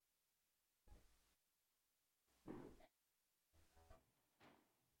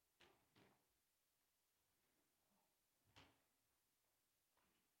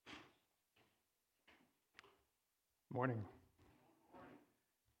Morning.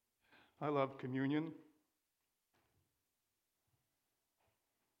 I love communion.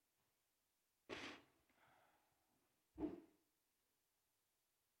 We're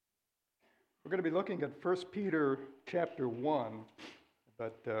going to be looking at 1 Peter chapter 1,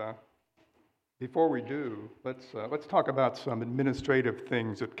 but before we do, let's talk about some administrative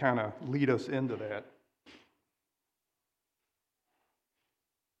things that kind of lead us into that.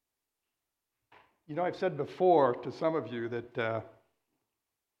 You know, I've said before to some of you that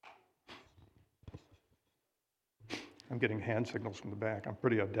I'm getting hand signals from the back. I'm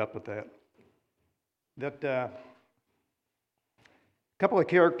pretty adept at that. That a couple of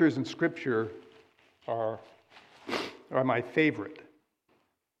characters in Scripture are my favorite.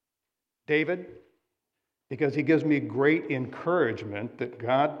 David, because he gives me great encouragement that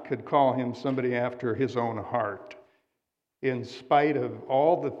God could call him somebody after his own heart, in spite of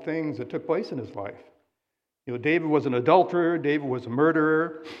all the things that took place in his life. You know, David was an adulterer, David was a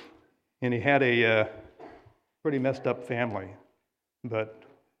murderer, and he had a pretty messed up family. But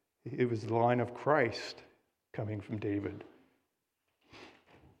it was the line of Christ coming from David.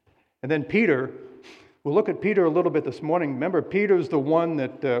 And then Peter, we'll look at Peter a little bit this morning. Remember, Peter's the one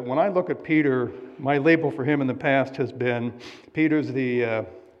that, when I look at Peter, my label for him in the past has been, Peter's the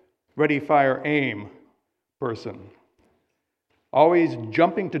ready, fire, aim person. Always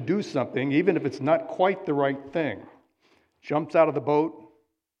jumping to do something, even if it's not quite the right thing. Jumps out of the boat,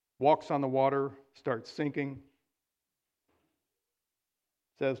 walks on the water, starts sinking.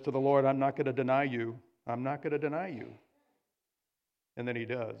 Says to the Lord, I'm not going to deny you. I'm not going to deny you. And then he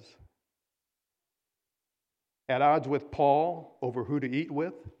does. At odds with Paul over who to eat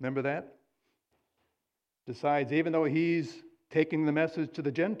with. Remember that? Decides, even though he's taking the message to the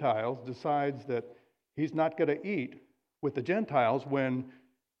Gentiles, decides that he's not going to eat with the Gentiles when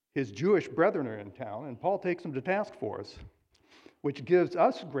his Jewish brethren are in town. And Paul takes him to task for us, which gives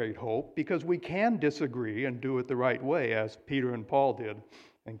us great hope because we can disagree and do it the right way, as Peter and Paul did,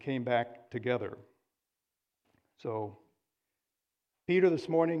 and came back together. So, Peter this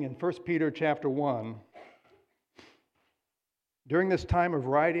morning in 1 Peter chapter 1, during this time of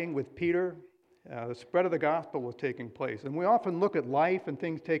writing with Peter, the spread of the gospel was taking place. And we often look at life and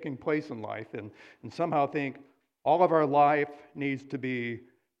things taking place in life and somehow think all of our life needs to be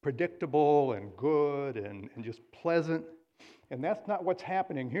predictable and good and just pleasant. And that's not what's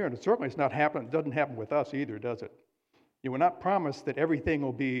happening here. And certainly it's not happening. It doesn't happen with us either, does it? We're not promised that everything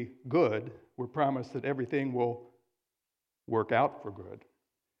will be good. We're promised that everything will work out for good.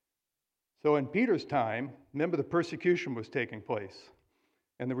 So in Peter's time, remember the persecution was taking place.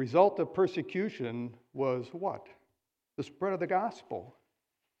 And the result of persecution was what? The spread of the gospel.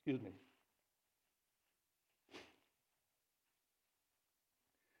 Excuse me.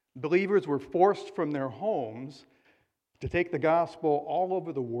 Believers were forced from their homes to take the gospel all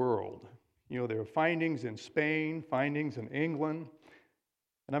over the world. You know, there were findings in Spain, findings in England.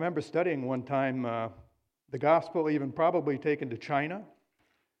 And I remember studying one time the gospel even probably taken to China,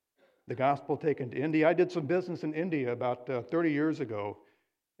 the gospel taken to India. I did some business in India about 30 years ago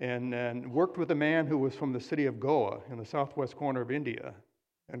and worked with a man who was from the city of Goa in the southwest corner of India.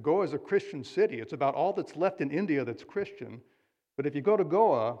 And Goa is a Christian city. It's about all that's left in India that's Christian. But if you go to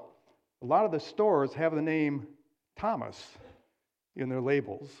Goa, a lot of the stores have the name Thomas in their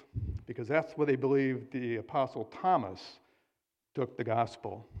labels because that's where they believe the Apostle Thomas took the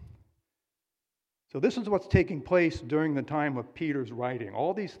gospel. So this is what's taking place during the time of Peter's writing.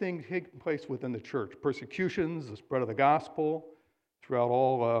 All these things taking place within the church. Persecutions, the spread of the gospel throughout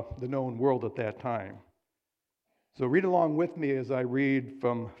all the known world at that time. So read along with me as I read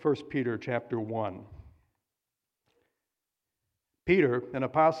from 1 Peter chapter 1. Peter, an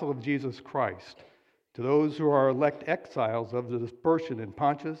apostle of Jesus Christ, to those who are elect exiles of the dispersion in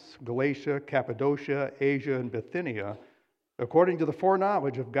Pontus, Galatia, Cappadocia, Asia, and Bithynia, according to the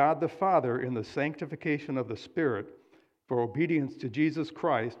foreknowledge of God the Father in the sanctification of the Spirit, for obedience to Jesus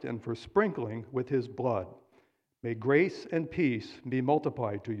Christ and for sprinkling with his blood. May grace and peace be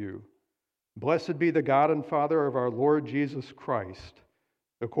multiplied to you. Blessed be the God and Father of our Lord Jesus Christ.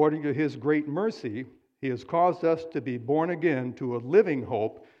 According to his great mercy, he has caused us to be born again to a living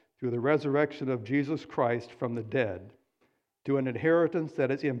hope through the resurrection of Jesus Christ from the dead, to an inheritance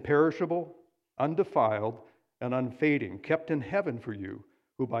that is imperishable, undefiled, and unfading, kept in heaven for you,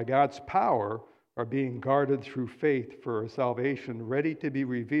 who by God's power are being guarded through faith for a salvation ready to be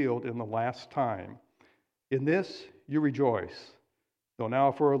revealed in the last time. In this you rejoice, though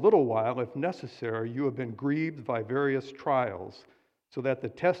now for a little while, if necessary, you have been grieved by various trials, so that the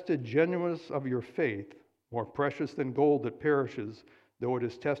tested genuineness of your faith, more precious than gold that perishes, though it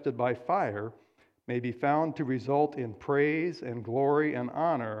is tested by fire, may be found to result in praise and glory and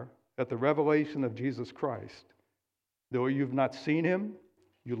honor at the revelation of Jesus Christ. Though you've not seen him,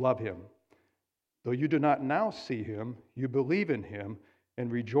 you love him. Though you do not now see him, you believe in him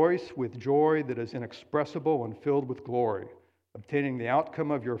and rejoice with joy that is inexpressible and filled with glory, obtaining the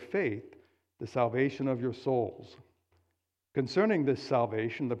outcome of your faith, the salvation of your souls. Concerning this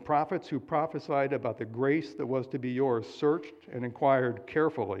salvation, the prophets who prophesied about the grace that was to be yours searched and inquired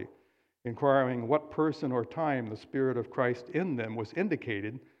carefully, inquiring what person or time the Spirit of Christ in them was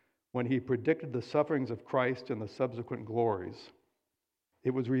indicated when he predicted the sufferings of Christ and the subsequent glories.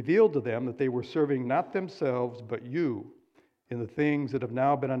 It was revealed to them that they were serving not themselves but you in the things that have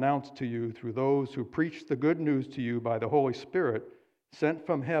now been announced to you through those who preach the good news to you by the Holy Spirit sent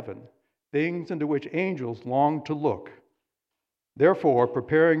from heaven, things into which angels long to look. Therefore,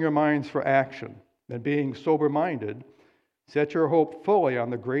 preparing your minds for action and being sober-minded, set your hope fully on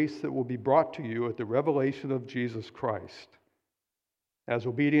the grace that will be brought to you at the revelation of Jesus Christ. As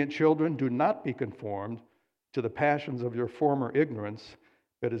obedient children, do not be conformed to the passions of your former ignorance,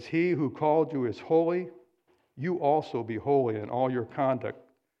 but as he who called you is holy, you also be holy in all your conduct,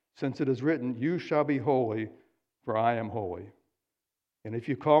 since it is written, you shall be holy, for I am holy. And if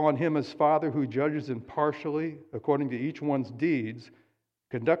you call on him as Father who judges impartially according to each one's deeds,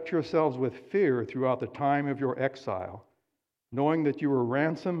 conduct yourselves with fear throughout the time of your exile, knowing that you were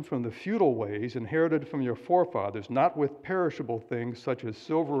ransomed from the futile ways inherited from your forefathers, not with perishable things such as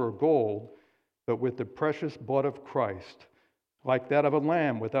silver or gold, but with the precious blood of Christ, like that of a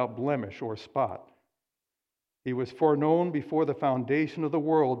lamb without blemish or spot. He was foreknown before the foundation of the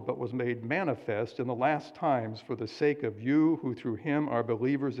world, but was made manifest in the last times for the sake of you who through him are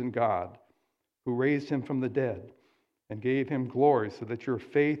believers in God, who raised him from the dead and gave him glory, so that your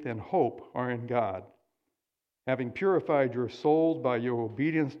faith and hope are in God. Having purified your souls by your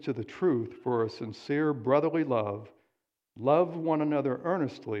obedience to the truth for a sincere brotherly love, love one another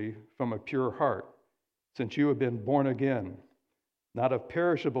earnestly from a pure heart, since you have been born again, not of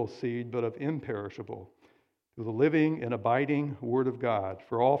perishable seed, but of imperishable, through the living and abiding Word of God.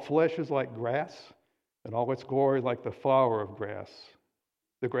 For all flesh is like grass, and all its glory like the flower of grass.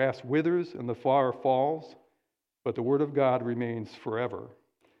 The grass withers and the flower falls, but the Word of God remains forever.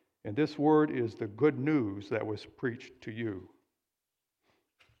 And this word is the good news that was preached to you.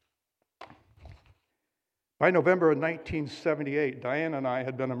 By November of 1978, Diane and I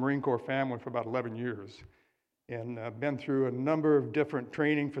had been a Marine Corps family for about 11 years and been through a number of different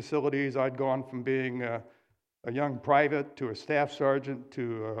training facilities. I'd gone from being a young private to a staff sergeant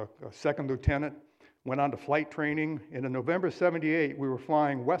to a second lieutenant, went on to flight training, and in November 78, we were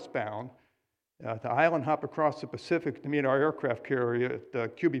flying westbound to island hop across the Pacific to meet our aircraft carrier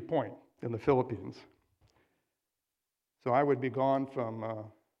at Cuby Point in the Philippines. So I would be gone from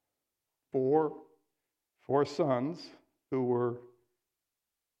four sons who were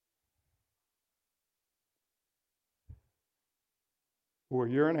a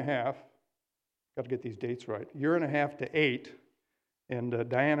year and a half, got to get these dates right, year and a half to 8, and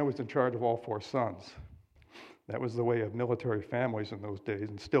Diana was in charge of all 4 sons. That was the way of military families in those days,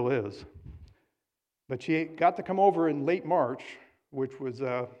 and still is. But she got to come over in late March, which was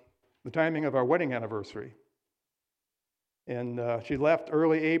the timing of our wedding anniversary. And she left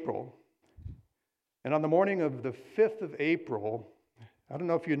early April. And on the morning of the 5th of April, I don't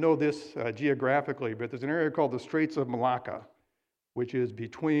know if you know this geographically, but there's an area called the Straits of Malacca, which is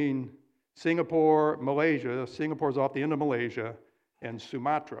between Singapore, Malaysia. Singapore's off the end of Malaysia, and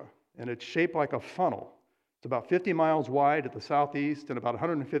Sumatra. And it's shaped like a funnel. It's about 50 miles wide at the southeast and about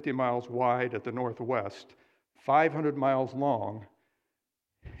 150 miles wide at the northwest, 500 miles long.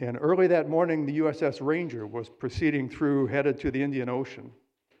 And early that morning, the USS Ranger was proceeding through, headed to the Indian Ocean,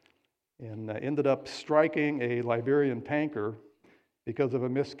 and ended up striking a Liberian tanker because of a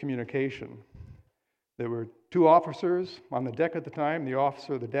miscommunication. There were 2 officers on the deck at the time, the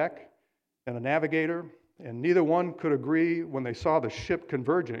officer of the deck and a navigator, and neither one could agree when they saw the ship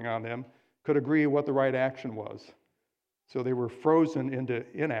converging on them, could agree what the right action was. So they were frozen into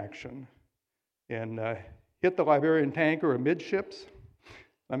inaction and hit the Liberian tanker amidships.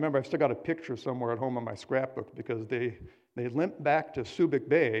 I remember I've still got a picture somewhere at home in my scrapbook because they limped back to Subic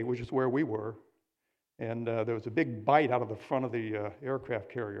Bay, which is where we were, and there was a big bite out of the front of the aircraft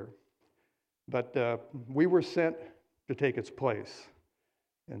carrier. But we were sent to take its place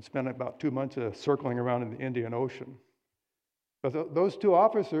and spent about 2 months circling around in the Indian Ocean. But those 2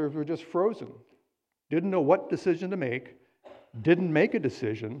 officers were just frozen, didn't know what decision to make, didn't make a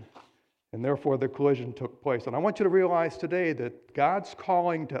decision, and therefore the collision took place. And I want you to realize today that God's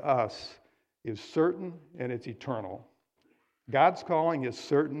calling to us is certain and it's eternal. God's calling is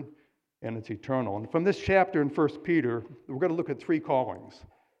certain and it's eternal. And from this chapter in 1 Peter, we're going to look at three callings: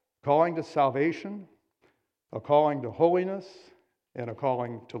 calling to salvation, a calling to holiness, and a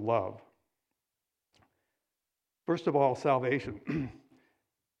calling to love. First of all, salvation.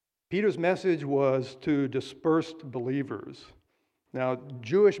 Peter's message was to dispersed believers. Now,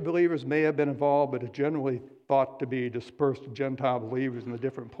 Jewish believers may have been involved, but it's generally thought to be dispersed Gentile believers in the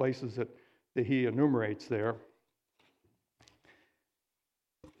different places that he enumerates there.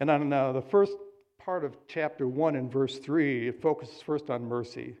 And on the first part of chapter 1 in verse 3, it focuses first on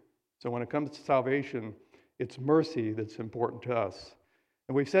mercy. So when it comes to salvation, it's mercy that's important to us.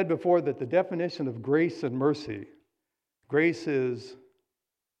 And we've said before that the definition of grace and mercy, grace is,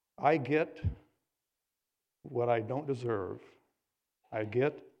 I get what I don't deserve. I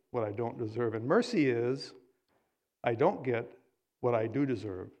get what I don't deserve. And mercy is, I don't get what I do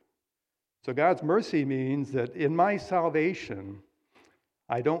deserve. So God's mercy means that in my salvation,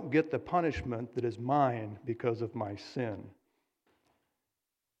 I don't get the punishment that is mine because of my sin.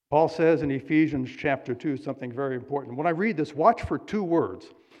 Paul says in Ephesians chapter 2 something very important. When I read this, watch for two words,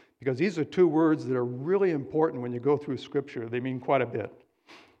 because these are two words that are really important when you go through Scripture. They mean quite a bit.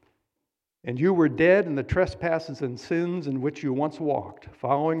 And you were dead in the trespasses and sins in which you once walked,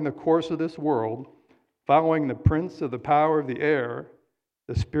 following the course of this world, following the prince of the power of the air,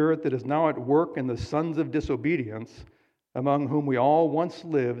 the spirit that is now at work in the sons of disobedience, among whom we all once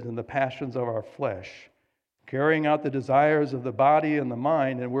lived in the passions of our flesh, carrying out the desires of the body and the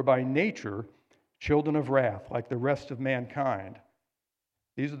mind, and were by nature children of wrath, like the rest of mankind.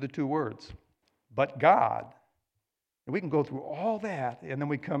 These are the two words. But God. And we can go through all that, and then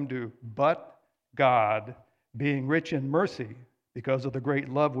we come to, but God, being rich in mercy, because of the great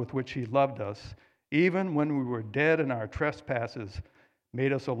love with which he loved us, even when we were dead in our trespasses,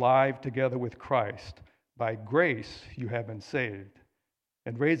 made us alive together with Christ. By grace you have been saved,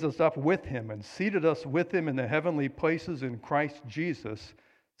 and raised us up with him, and seated us with him in the heavenly places in Christ Jesus,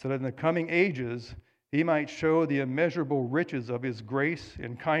 so that in the coming ages he might show the immeasurable riches of his grace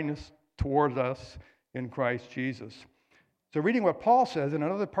and kindness toward us in Christ Jesus. So reading what Paul says in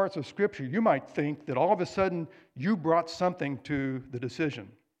other parts of Scripture, you might think that all of a sudden you brought something to the decision.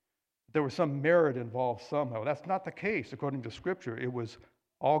 There was some merit involved somehow. That's not the case according to Scripture. It was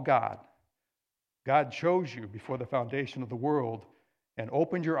all God. God chose you before the foundation of the world and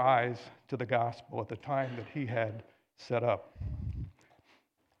opened your eyes to the gospel at the time that he had set up.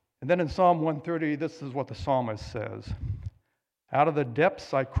 And then in Psalm 130, this is what the psalmist says. Out of the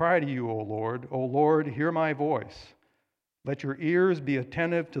depths I cry to you, O Lord. O Lord, hear my voice. Let your ears be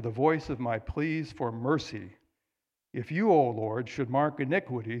attentive to the voice of my pleas for mercy. If you, O Lord, should mark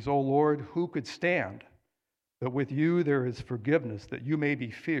iniquities, O Lord, who could stand? But with you there is forgiveness, that you may be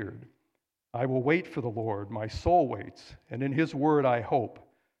feared. I will wait for the Lord. My soul waits, and in his word I hope.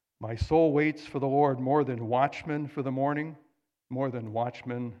 My soul waits for the Lord more than watchmen for the morning, more than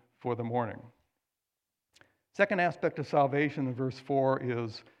watchmen for the morning. Second aspect of salvation in verse 4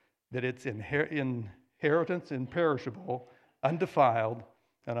 is that it's inheritance imperishable, undefiled,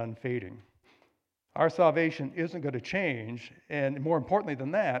 and unfading. Our salvation isn't going to change, and more importantly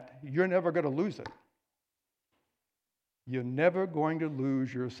than that, you're never going to lose it. You're never going to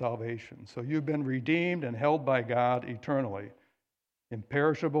lose your salvation. So you've been redeemed and held by God eternally,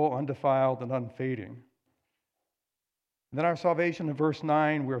 imperishable, undefiled, and unfading. And then our salvation in verse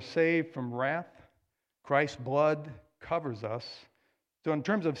 9, we're saved from wrath. Christ's blood covers us. So in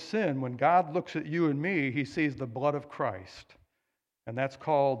terms of sin, when God looks at you and me, he sees the blood of Christ. And that's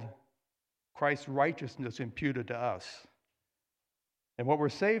called Christ's righteousness imputed to us. And what we're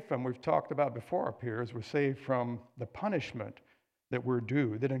saved from, we've talked about before up here, is we're saved from the punishment that we're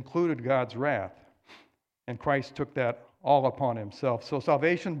due, that included God's wrath. And Christ took that all upon himself. So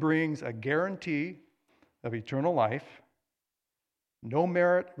salvation brings a guarantee of eternal life, no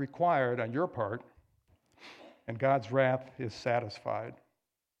merit required on your part, and God's wrath is satisfied.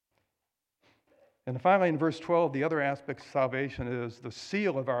 And finally, in verse 12, the other aspect of salvation is the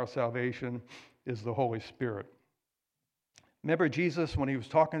seal of our salvation is the Holy Spirit. Remember, Jesus, when he was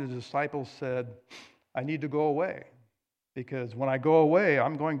talking to the disciples, said, I need to go away, because when I go away,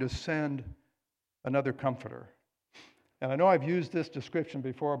 I'm going to send another comforter. And I know I've used this description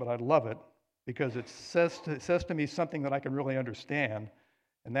before, but I love it, because it says to me something that I can really understand,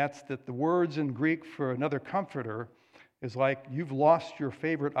 and that's that the words in Greek for another comforter is like you've lost your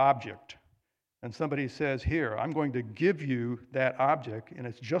favorite object, and somebody says, here, I'm going to give you that object, and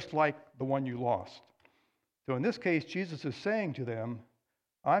it's just like the one you lost. So in this case, Jesus is saying to them,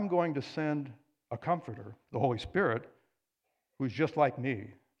 I'm going to send a comforter, the Holy Spirit, who's just like me.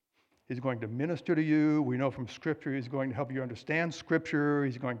 He's going to minister to you. We know from Scripture He's going to help you understand Scripture.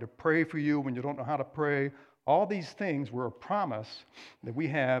 He's going to pray for you when you don't know how to pray. All these things were a promise that we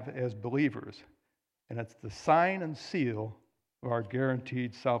have as believers. And it's the sign and seal of our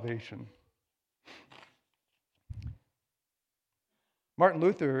guaranteed salvation. Martin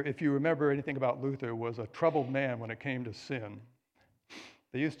Luther, if you remember anything about Luther, was a troubled man when it came to sin.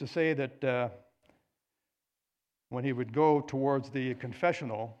 They used to say that when he would go towards the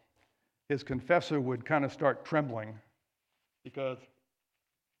confessional, his confessor would kind of start trembling because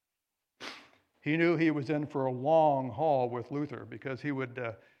he knew he was in for a long haul with Luther, because he would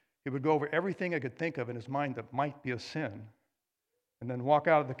go over everything he could think of in his mind that might be a sin, and then walk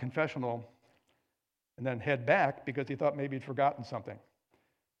out of the confessional and then head back because he thought maybe he'd forgotten something.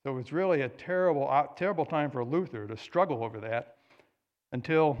 So it was really a terrible time for Luther to struggle over that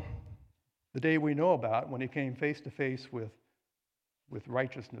until the day we know about, when he came face to face with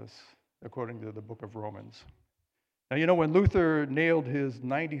righteousness, according to the book of Romans. Now, you know, when Luther nailed his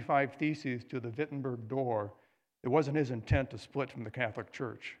 95 Theses to the Wittenberg door, it wasn't his intent to split from the Catholic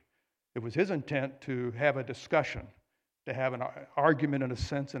Church. It was his intent to have a discussion, to have an argument in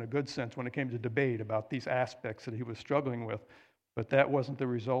a good sense, when it came to debate about these aspects that he was struggling with. But that wasn't the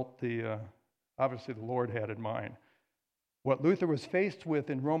result obviously the Lord had in mind. What Luther was faced with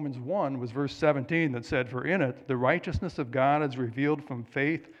in Romans 1 was verse 17 that said, "For in it the righteousness of God is revealed from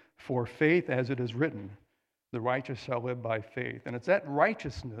faith for faith, as it is written, the righteous shall live by faith." And it's that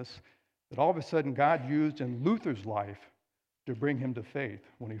righteousness that all of a sudden God used in Luther's life to bring him to faith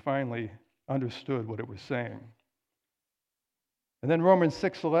when he finally understood what it was saying. And then Romans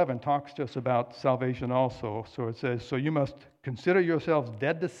 6:11 talks to us about salvation also. So it says, "So you must consider yourselves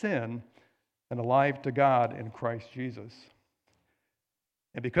dead to sin and alive to God in Christ Jesus."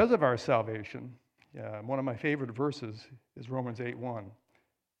 And because of our salvation, one of my favorite verses is Romans 8:1.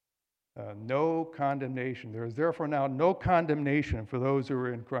 No condemnation. There is therefore now no condemnation for those who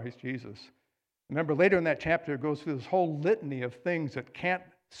are in Christ Jesus. Remember, later in that chapter, it goes through this whole litany of things that can't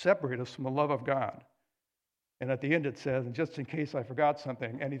separate us from the love of God. And at the end it says, and just in case I forgot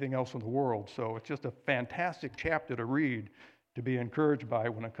something, anything else in the world. So it's just a fantastic chapter to read, to be encouraged by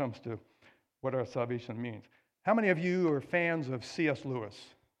when it comes to what our salvation means. How many of you are fans of C.S.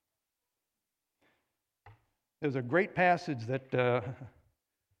 Lewis? There's a great passage that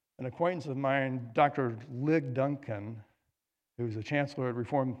an acquaintance of mine, Dr. Lig Duncan, who's a chancellor at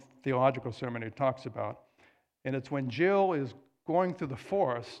Reformed Theological Seminary, talks about. And it's when Jill is going through the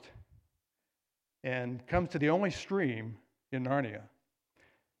forest and comes to the only stream in Narnia.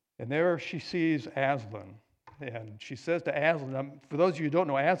 And there she sees Aslan. And she says to Aslan, for those of you who don't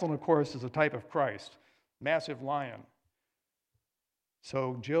know, Aslan, of course, is a type of Christ, massive lion.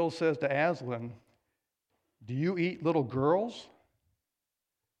 So Jill says to Aslan, "Do you eat little girls?"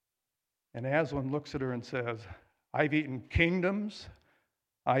 And Aslan looks at her and says, "I've eaten kingdoms.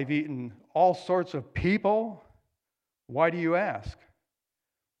 I've eaten all sorts of people. Why do you ask?"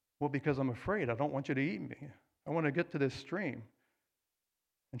 "Well, because I'm afraid. I don't want you to eat me. I want to get to this stream."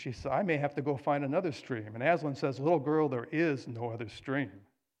 And she said, "I may have to go find another stream." And Aslan says, "Little girl, there is no other stream."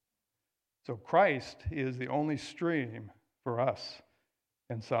 So Christ is the only stream for us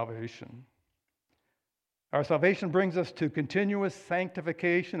in salvation. Our salvation brings us to continuous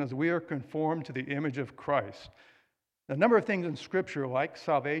sanctification as we are conformed to the image of Christ. A number of things in Scripture, like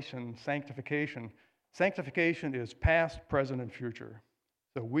salvation, sanctification. Sanctification is past, present, and future.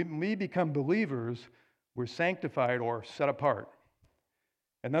 So when we become believers, we're sanctified or set apart.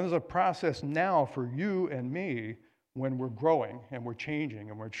 And then there's a process now for you and me when we're growing and we're changing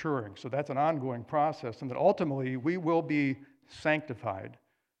and we're maturing. So that's an ongoing process. And that ultimately we will be sanctified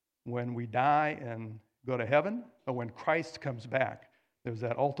when we die and go to heaven, or when Christ comes back. There's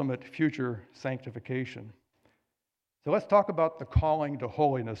that ultimate future sanctification. So let's talk about the calling to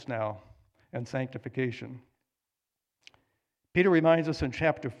holiness now and sanctification. Peter reminds us in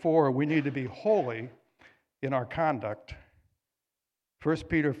chapter 4 we need to be holy in our conduct. 1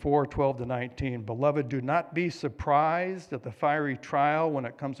 Peter 4:12-19, "Beloved, do not be surprised at the fiery trial when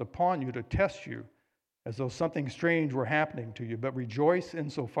it comes upon you to test you, as though something strange were happening to you, but rejoice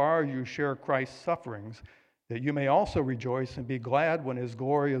insofar as you share Christ's sufferings, that you may also rejoice and be glad when his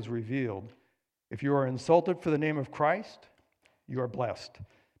glory is revealed. If you are insulted for the name of Christ, you are blessed,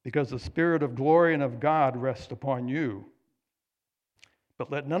 because the Spirit of glory and of God rests upon you.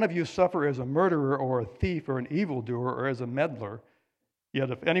 But let none of you suffer as a murderer or a thief or an evildoer or as a meddler. Yet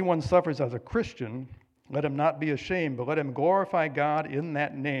if anyone suffers as a Christian, let him not be ashamed, but let him glorify God in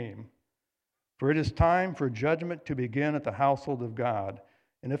that name. For it is time for judgment to begin at the household of God.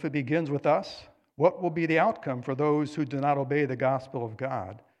 And if it begins with us, what will be the outcome for those who do not obey the gospel of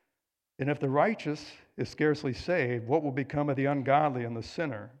God? And if the righteous is scarcely saved, what will become of the ungodly and the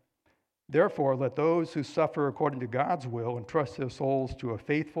sinner? Therefore, let those who suffer according to God's will entrust their souls to a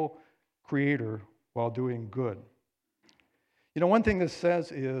faithful Creator while doing good. You know, one thing this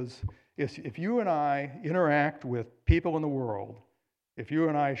says is if you and I interact with people in the world, if you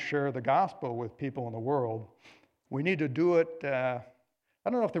and I share the gospel with people in the world, we need to do it, I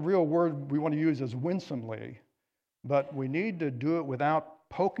don't know if the real word we want to use is winsomely, but we need to do it without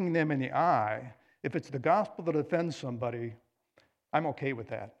poking them in the eye. If it's the gospel that offends somebody, I'm okay with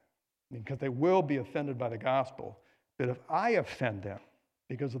that, because they will be offended by the gospel. But if I offend them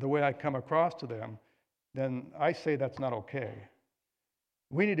because of the way I come across to them, then I say that's not okay.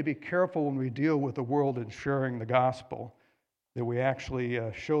 We need to be careful when we deal with the world in sharing the gospel, that we actually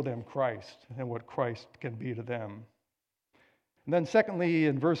show them Christ and what Christ can be to them. And then secondly,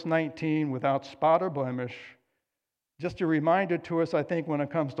 in verse 19, without spot or blemish, just a reminder to us, I think, when it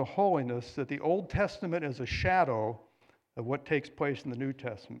comes to holiness, that the Old Testament is a shadow of what takes place in the New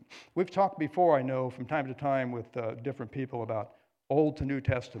Testament. We've talked before, I know, from time to time with different people about Old to New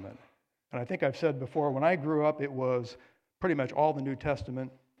Testament. And I think I've said before, when I grew up, it was pretty much all the New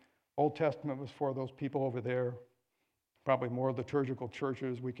Testament. Old Testament was for those people over there, probably more liturgical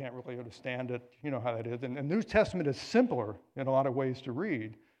churches. We can't really understand it. You know how that is. And the New Testament is simpler in a lot of ways to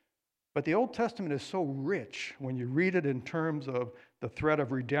read. But the Old Testament is so rich when you read it in terms of the thread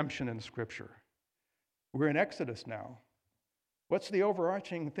of redemption in Scripture. We're in Exodus now. What's the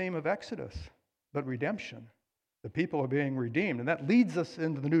overarching theme of Exodus? But redemption. The people are being redeemed. And that leads us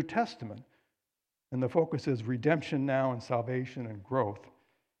into the New Testament. And the focus is redemption now and salvation and growth.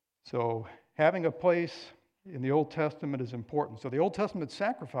 So having a place in the Old Testament is important. So the Old Testament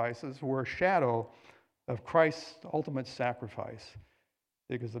sacrifices were a shadow of Christ's ultimate sacrifice,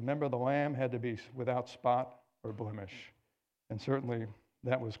 because the member of the Lamb had to be without spot or blemish. And certainly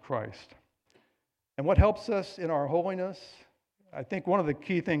that was Christ. And what helps us in our holiness? I think one of the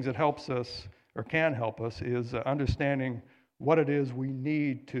key things that helps us or can help us is understanding what it is we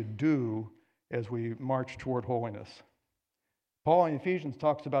need to do as we march toward holiness. Paul in Ephesians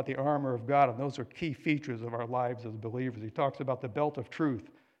talks about the armor of God, and those are key features of our lives as believers. He talks about the belt of truth,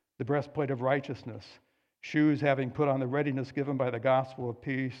 the breastplate of righteousness, shoes having put on the readiness given by the gospel of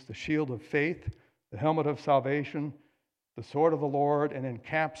peace, the shield of faith, the helmet of salvation, the sword of the Lord, and in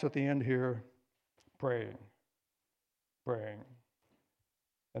caps at the end here, praying.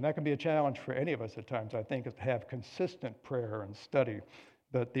 And that can be a challenge for any of us at times, I think, is to have consistent prayer and study.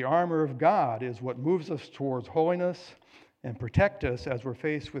 But the armor of God is what moves us towards holiness and protect us as we're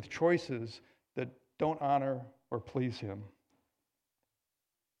faced with choices that don't honor or please Him.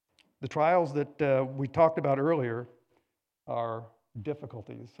 The trials that we talked about earlier are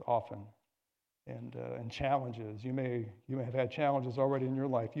difficulties often and challenges. You may have had challenges already in your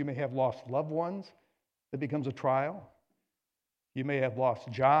life. You may have lost loved ones. That becomes a trial. You may have lost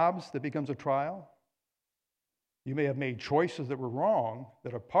jobs. That becomes a trial. You may have made choices that were wrong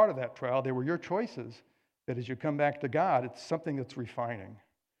that are part of that trial. They were your choices. That as you come back to God, it's something that's refining.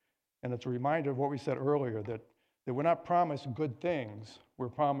 And it's a reminder of what we said earlier, that we're not promised good things. We're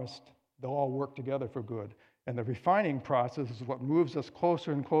promised they'll all work together for good. And the refining process is what moves us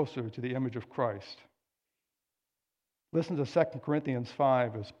closer and closer to the image of Christ. Listen to 2 Corinthians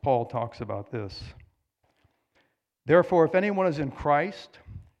 5 as Paul talks about this. Therefore, if anyone is in Christ,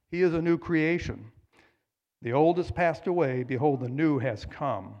 he is a new creation. The old has passed away, behold, the new has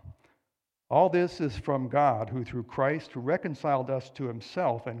come. All this is from God, who through Christ reconciled us to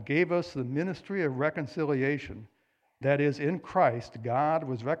Himself and gave us the ministry of reconciliation. That is, in Christ, God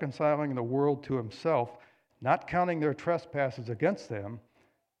was reconciling the world to Himself, not counting their trespasses against them,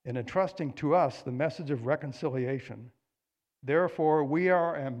 and entrusting to us the message of reconciliation. Therefore, we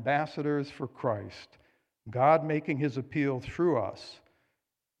are ambassadors for Christ, God making His appeal through us.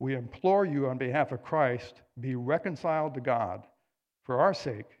 We implore you on behalf of Christ, be reconciled to God. For our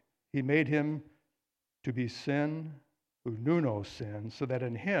sake, He made Him to be sin who knew no sin, so that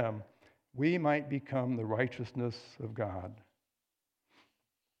in Him we might become the righteousness of God.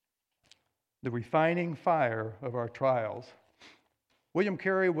 The refining fire of our trials. William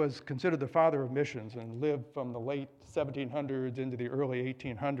Carey was considered the father of missions and lived from the late 1700s into the early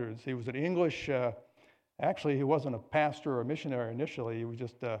 1800s. He was an English, actually he wasn't a pastor or a missionary initially. He was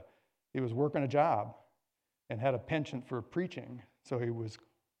just, he was working a job and had a penchant for preaching. So he was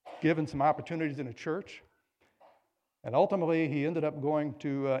given some opportunities in a church. And ultimately he ended up going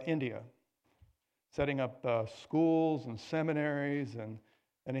to India, setting up schools and seminaries, and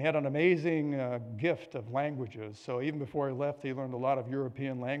he had an amazing gift of languages. So even before he left, he learned a lot of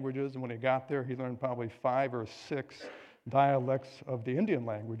European languages, and when he got there, he learned probably 5 or 6 dialects of the Indian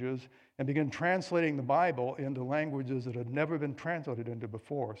languages, and began translating the Bible into languages that had never been translated into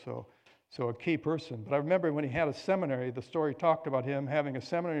before. So a key person. But I remember when he had a seminary, the story talked about him having a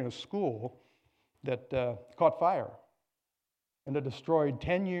seminary in a school that caught fire. And it destroyed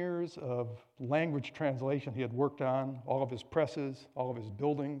 10 years of language translation he had worked on, all of his presses, all of his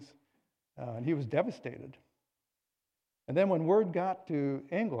buildings, and he was devastated. And then when word got to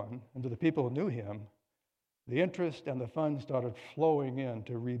England and to the people who knew him, the interest and the funds started flowing in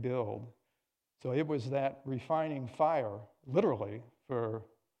to rebuild. So it was that refining fire, literally, for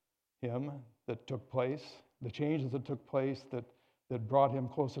him that took place, the changes that took place that brought him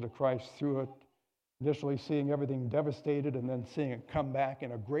closer to Christ through it, initially seeing everything devastated and then seeing it come back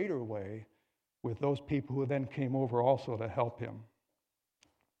in a greater way with those people who then came over also to help him.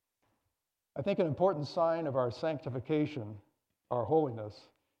 I think an important sign of our sanctification, our holiness,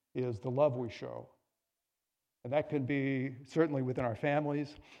 is the love we show. And that can be certainly within our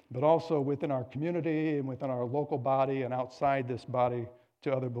families, but also within our community and within our local body and outside this body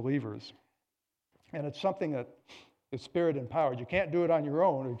to other believers. And it's something that is Spirit empowered. You can't do it on your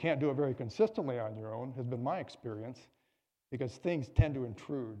own, or you can't do it very consistently on your own, has been my experience, because things tend to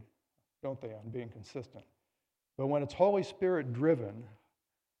intrude, don't they, on being consistent. But when it's Holy Spirit driven,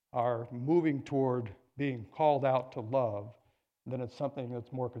 are moving toward being called out to love, then it's something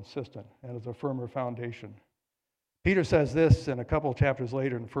that's more consistent and is a firmer foundation. Peter says this in a couple of chapters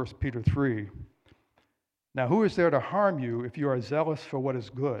later in 1 Peter 3. Now, who is there to harm you if you are zealous for what is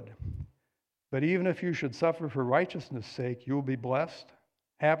good? But even if you should suffer for righteousness' sake, you will be blessed.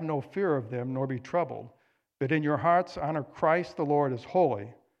 Have no fear of them, nor be troubled. But in your hearts honor Christ the Lord as holy,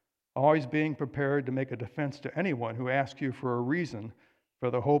 always being prepared to make a defense to anyone who asks you for a reason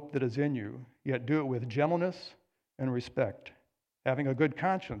for the hope that is in you. Yet do it with gentleness and respect, having a good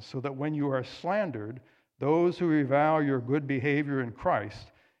conscience, so that when you are slandered, those who revile your good behavior in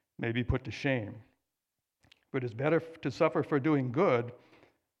Christ may be put to shame. But it's better to suffer for doing good,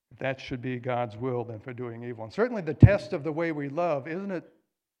 if that should be God's will, than for doing evil. And certainly the test of the way we love, isn't it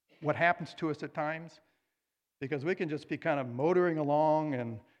what happens to us at times? Because we can just be kind of motoring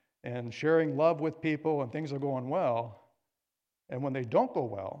along and sharing love with people and things are going well. And when they don't go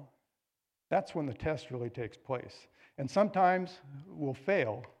well, that's when the test really takes place. And sometimes we'll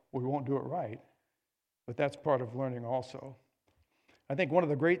fail. We won't do it right. But that's part of learning also. I think one of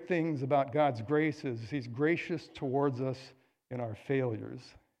the great things about God's grace is He's gracious towards us in our failures.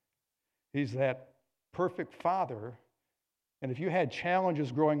 He's that perfect Father. And if you had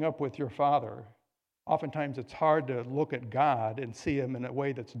challenges growing up with your father, oftentimes it's hard to look at God and see Him in a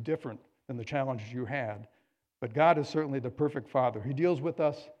way that's different than the challenges you had. But God is certainly the perfect Father. He deals with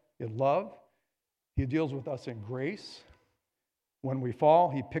us in love. He deals with us in grace. When we fall,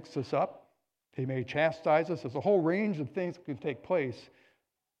 He picks us up. He may chastise us. There's a whole range of things that can take place,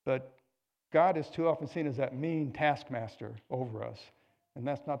 but God is too often seen as that mean taskmaster over us, and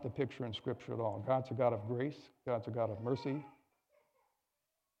that's not the picture in Scripture at all. God's a God of grace. God's a God of mercy.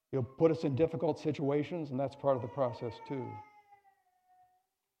 He'll put us in difficult situations, and that's part of the process too.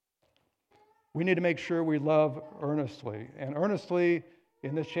 We need to make sure we love earnestly, and earnestly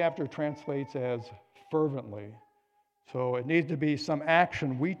in this chapter translates as fervently. So it needs to be some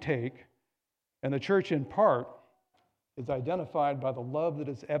action we take. And the church, in part, is identified by the love that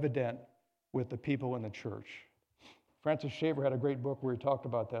is evident with the people in the church. Francis Schaeffer had a great book where he talked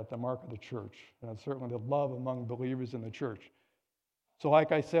about that, the mark of the church, and certainly the love among believers in the church. So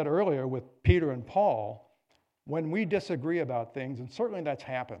like I said earlier with Peter and Paul, when we disagree about things, and certainly that's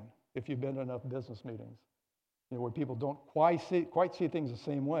happened if you've been to enough business meetings, where people don't quite see things the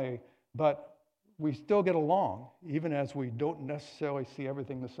same way, but we still get along, even as we don't necessarily see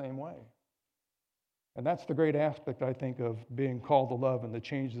everything the same way. And that's the great aspect, I think, of being called to love and the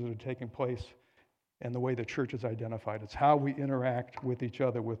changes that are taking place and the way the church is identified. It's how we interact with each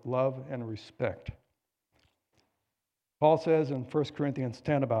other with love and respect. Paul says in 1 Corinthians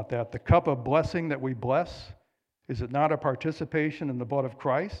 10 about that, the cup of blessing that we bless, is it not a participation in the blood of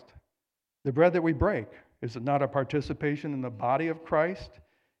Christ? The bread that we break, is it not a participation in the body of Christ?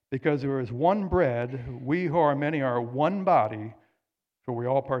 Because there is one bread, we who are many are one body, for we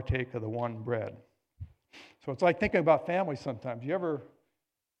all partake of the one bread. So it's like thinking about family sometimes. You ever,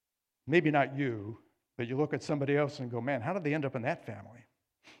 maybe not you, but you look at somebody else and go, man, how did they end up in that family?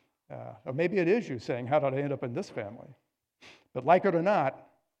 Or maybe it is you saying, how did I end up in this family? But like it or not,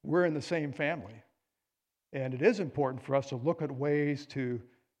 we're in the same family. And it is important for us to look at ways to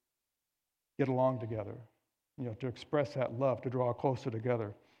get along together, to express that love, to draw closer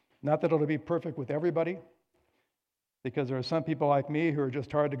together. Not that it'll be perfect with everybody, because there are some people like me who are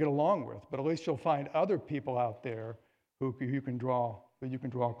just hard to get along with, but at least you'll find other people out there who you can draw that you can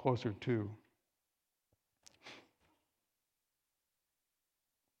draw closer to.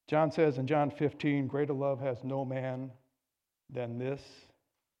 John says in John 15, greater love has no man than this,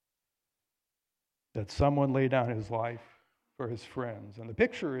 that someone lay down his life for his friends. And the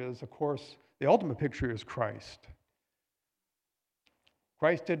picture is, of course, the ultimate picture is Christ.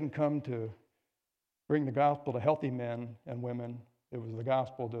 Christ didn't come to bring the gospel to healthy men and women. It was the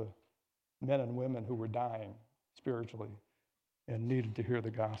gospel to men and women who were dying spiritually and needed to hear the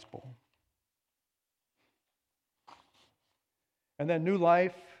gospel. And then new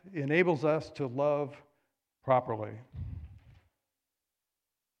life enables us to love properly.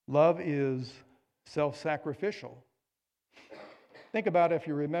 Love is self-sacrificial. Think about, if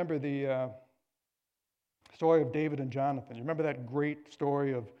you remember the story of David and Jonathan. You remember that great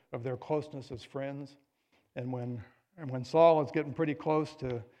story of their closeness as friends? And when Saul is getting pretty close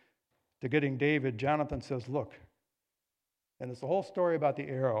to getting David, Jonathan says, look, and it's the whole story about the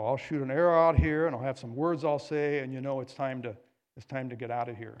arrow. I'll shoot an arrow out here, and I'll have some words I'll say, and it's time to get out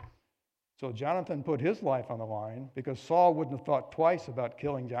of here. So Jonathan put his life on the line because Saul wouldn't have thought twice about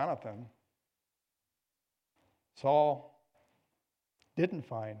killing Jonathan. Saul didn't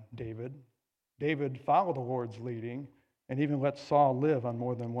find David. David followed the Lord's leading and even let Saul live on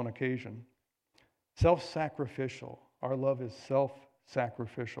more than one occasion. Self-sacrificial. Our love is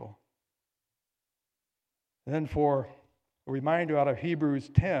self-sacrificial. And then for a reminder out of Hebrews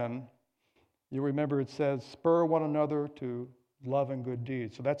 10, you remember it says, spur one another to love and good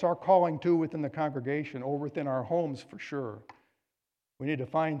deeds. So that's our calling too within the congregation or within our homes for sure. We need to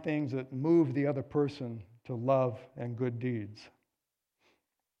find things that move the other person to love and good deeds.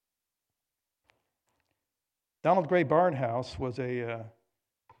 Donald Gray Barnhouse was a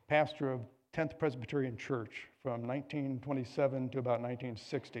pastor of 10th Presbyterian Church from 1927 to about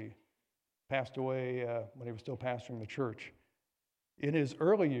 1960. Passed away when he was still pastoring the church. In his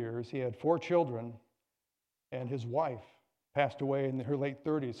early years, he had 4 children, and his wife passed away in her late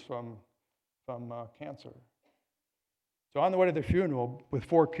 30s from cancer. So on the way to the funeral with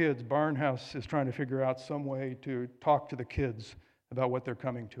 4 kids, Barnhouse is trying to figure out some way to talk to the kids about what they're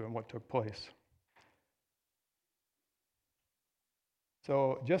coming to and what took place.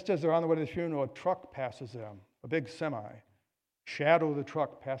 So just as they're on the way to the funeral, a truck passes them, a big semi. Shadow of the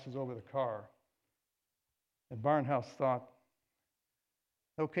truck passes over the car. And Barnhouse thought,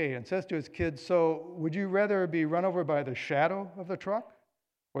 okay, and says to his kids, so would you rather be run over by the shadow of the truck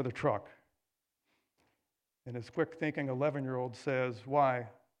or the truck? And his quick-thinking 11-year-old says, why?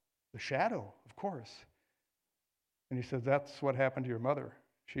 The shadow, of course. And he says, that's what happened to your mother.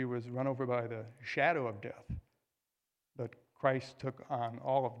 She was run over by the shadow of death. But Christ took on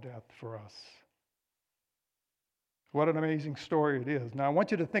all of death for us. What an amazing story it is. Now, I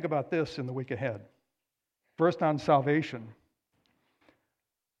want you to think about this in the week ahead. First, on salvation.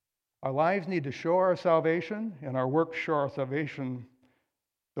 Our lives need to show our salvation, and our works show our salvation.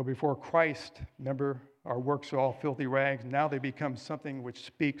 Though before Christ, remember, our works are all filthy rags. Now they become something which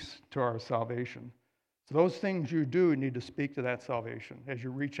speaks to our salvation. So those things you do need to speak to that salvation as you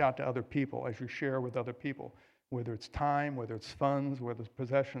reach out to other people, as you share with other people, whether it's time, whether it's funds, whether it's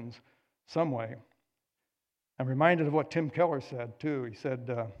possessions, some way. I'm reminded of what Tim Keller said, too. He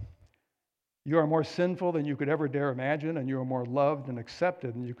said, you are more sinful than you could ever dare imagine, and you are more loved and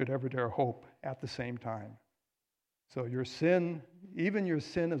accepted than you could ever dare hope at the same time. So your sin, even your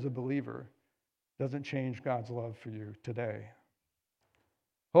sin as a believer, doesn't change God's love for you today.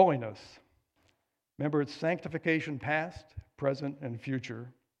 Holiness. Remember, it's sanctification past, present, and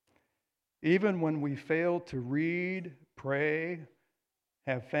future. Even when we fail to read, pray,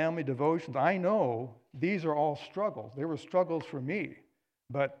 have family devotions, I know these are all struggles. They were struggles for me,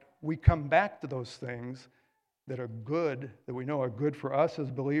 but we come back to those things that are good, that we know are good for us as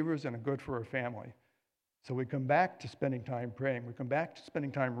believers and are good for our family. So we come back to spending time praying. We come back to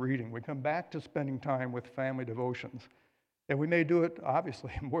spending time reading. We come back to spending time with family devotions. And we may do it,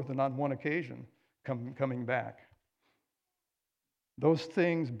 obviously, more than on one occasion, coming back. Those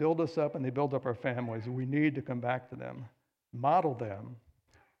things build us up and they build up our families. We need to come back to them, model them,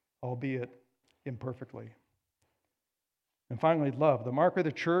 albeit imperfectly. And finally, love. The mark of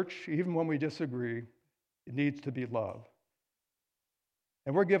the church, even when we disagree, it needs to be love.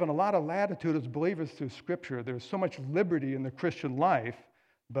 And we're given a lot of latitude as believers through Scripture. There's so much liberty in the Christian life,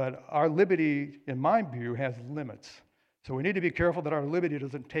 but our liberty, in my view, has limits. So we need to be careful that our liberty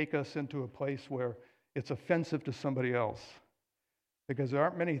doesn't take us into a place where it's offensive to somebody else. Because there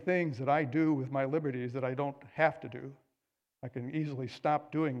aren't many things that I do with my liberties that I don't have to do. I can easily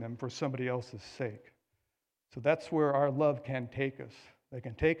stop doing them for somebody else's sake. So that's where our love can take us. They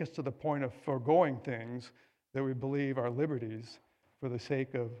can take us to the point of foregoing things that we believe are liberties for the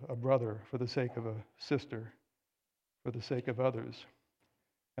sake of a brother, for the sake of a sister, for the sake of others.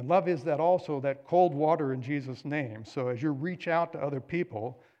 And love is that also that cold water in Jesus' name. So as you reach out to other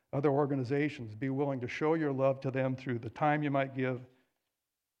people, other organizations, be willing to show your love to them through the time you might give,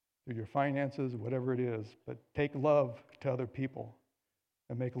 through your finances, whatever it is. But take love to other people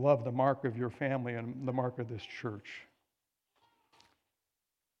and make love the mark of your family and the mark of this church.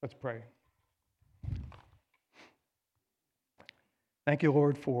 Let's pray. Thank you,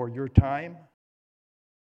 Lord, for your time.